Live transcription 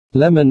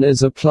Lemon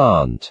is a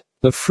plant.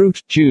 The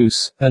fruit,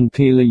 juice, and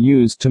peel are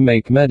used to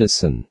make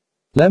medicine.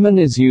 Lemon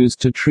is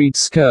used to treat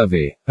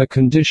scurvy, a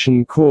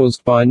condition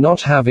caused by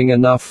not having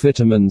enough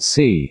vitamin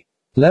C.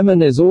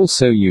 Lemon is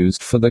also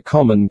used for the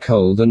common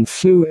cold and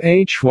flu,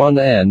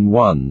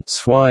 H1N1,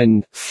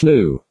 swine,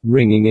 flu,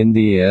 ringing in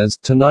the ears,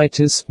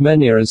 tinnitus,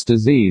 Meniere's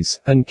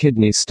disease, and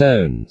kidney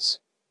stones.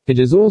 It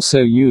is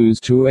also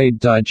used to aid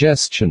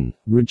digestion,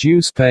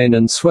 reduce pain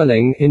and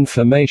swelling,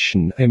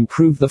 inflammation,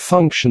 improve the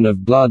function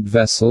of blood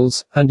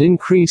vessels, and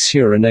increase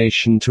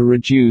urination to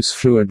reduce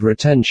fluid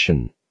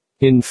retention.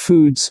 In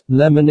foods,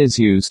 lemon is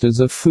used as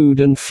a food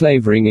and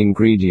flavoring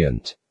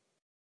ingredient.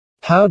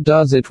 How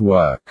does it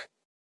work?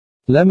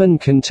 Lemon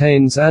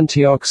contains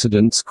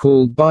antioxidants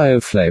called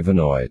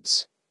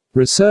bioflavonoids.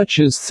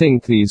 Researchers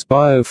think these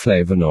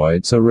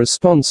bioflavonoids are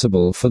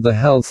responsible for the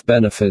health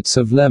benefits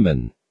of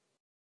lemon.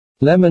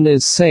 Lemon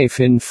is safe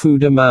in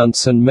food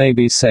amounts and may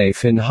be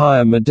safe in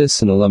higher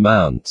medicinal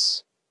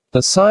amounts.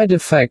 The side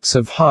effects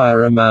of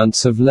higher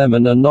amounts of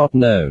lemon are not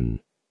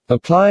known.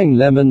 Applying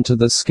lemon to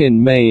the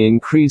skin may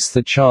increase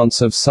the chance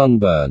of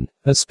sunburn,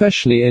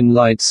 especially in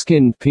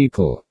light-skinned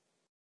people.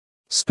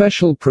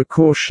 Special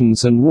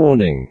precautions and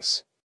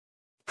warnings.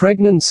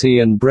 Pregnancy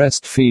and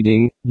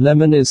breastfeeding.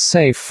 Lemon is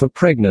safe for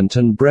pregnant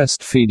and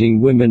breastfeeding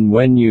women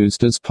when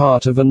used as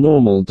part of a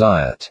normal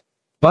diet.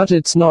 But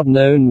it's not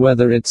known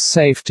whether it's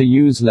safe to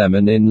use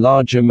lemon in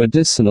larger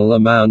medicinal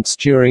amounts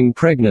during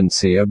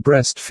pregnancy or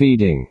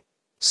breastfeeding.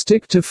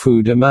 Stick to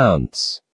food amounts.